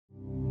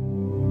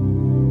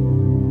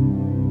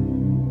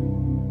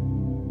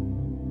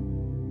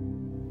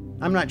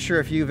I'm not sure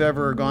if you've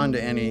ever gone to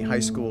any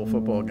high school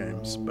football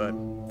games, but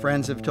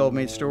friends have told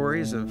me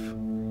stories of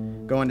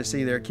going to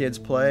see their kids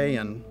play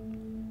and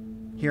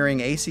hearing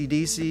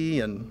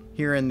AC/DC and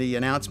hearing the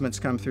announcements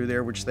come through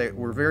there, which they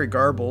were very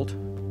garbled,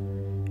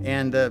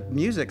 and the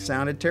music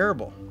sounded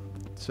terrible.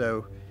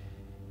 So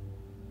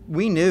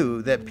we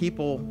knew that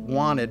people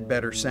wanted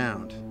better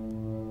sound,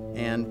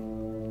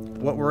 and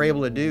what we're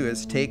able to do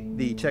is take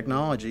the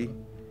technology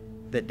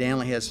that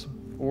Danley has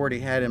already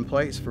had in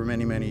place for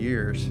many, many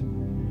years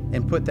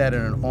and put that in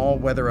an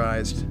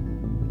all-weatherized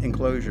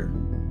enclosure.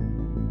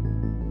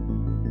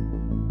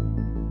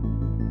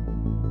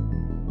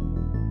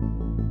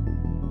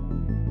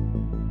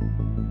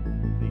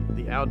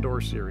 The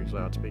outdoor series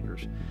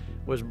loudspeakers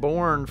was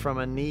born from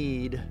a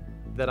need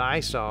that I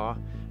saw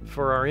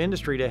for our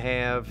industry to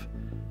have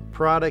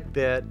product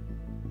that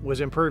was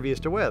impervious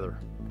to weather.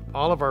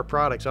 All of our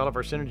products, all of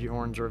our synergy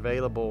horns are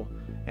available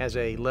as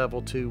a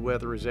level 2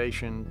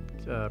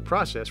 weatherization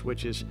process,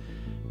 which is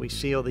we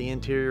seal the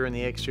interior and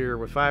the exterior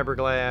with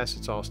fiberglass.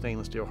 It's all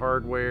stainless steel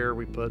hardware.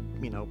 We put,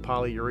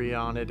 polyurea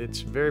on it.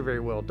 It's very,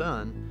 very well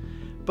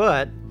done,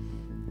 but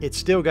it's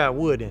still got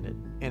wood in it,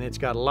 and it's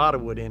got a lot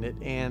of wood in it,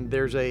 and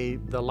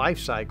the life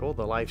cycle,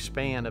 the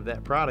lifespan of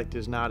that product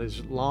is not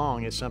as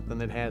long as something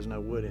that has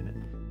no wood in it.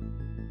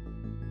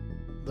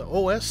 The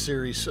OS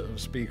series of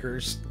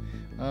speakers,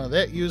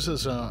 that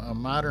uses a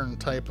modern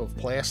type of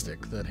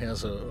plastic that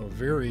has a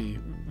very,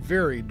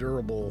 very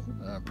durable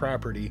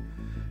property,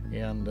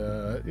 and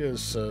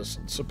is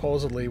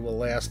supposedly will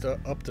last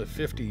up to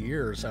 50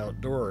 years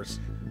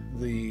outdoors.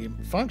 The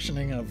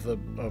functioning of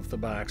the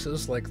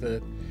boxes, like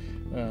the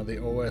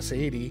OS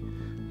 80,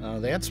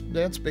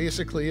 that's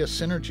basically a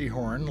synergy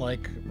horn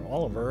like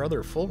all of our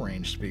other full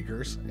range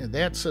speakers. In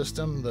that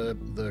system,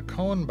 the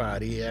cone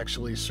body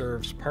actually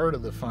serves part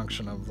of the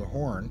function of the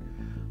horn,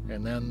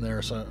 and then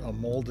there's a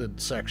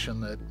molded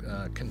section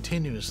that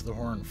continues the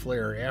horn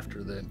flare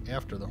after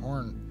the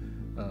horn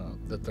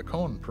that the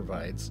cone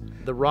provides.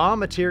 The raw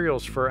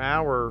materials for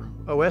our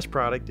OS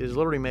product is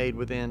literally made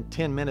within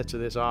 10 minutes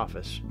of this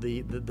office.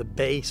 The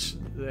base,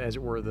 as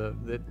it were,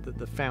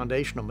 the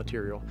foundational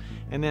material.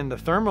 And then the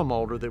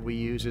thermomolder that we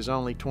use is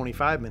only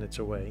 25 minutes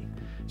away.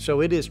 So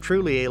it is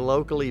truly a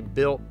locally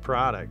built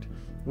product.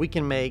 We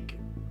can make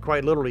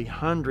quite literally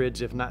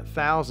hundreds, if not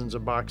thousands,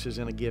 of boxes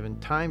in a given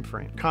time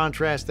frame.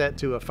 Contrast that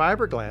to a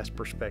fiberglass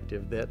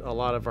perspective that a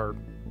lot of our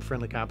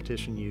friendly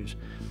competition use.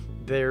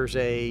 There's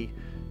a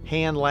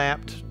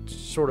hand-lapped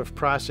sort of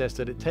process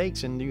that it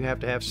takes, and you have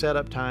to have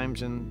setup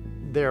times,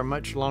 and there are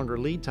much longer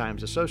lead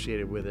times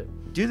associated with it.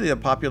 Due to the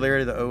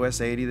popularity of the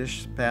OS 80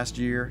 this past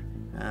year,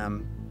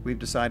 we've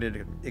decided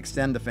to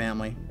extend the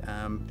family,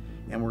 and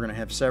we're going to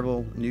have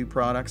several new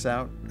products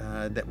out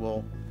that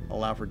will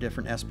allow for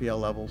different SPL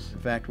levels. In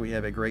fact, we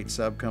have a great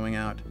sub coming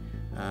out.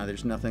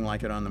 There's nothing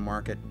like it on the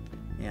market,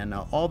 and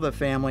all the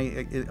family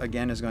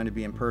again is going to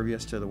be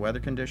impervious to the weather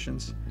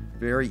conditions,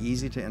 very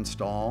easy to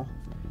install,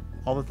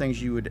 all the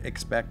things you would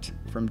expect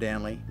from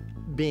Danley.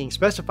 Being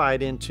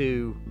specified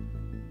into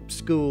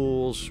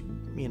schools,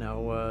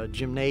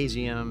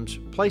 gymnasiums,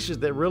 places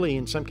that really,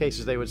 in some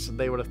cases, they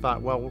would have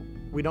thought, well,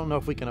 we don't know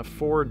if we can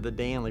afford the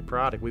Danley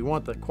product. We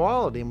want the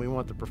quality and we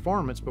want the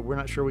performance, but we're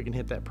not sure we can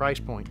hit that price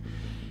point.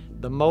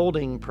 The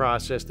molding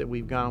process that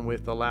we've gone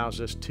with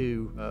allows us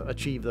to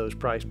achieve those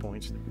price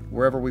points.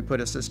 Wherever we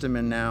put a system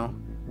in now,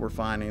 we're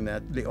finding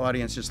that the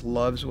audience just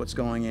loves what's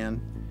going in.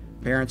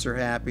 Parents are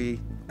happy,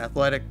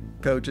 athletic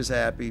coach is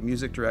happy,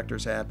 music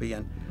director's happy,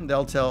 and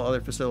they'll tell other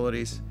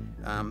facilities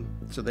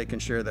so they can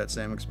share that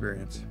same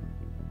experience.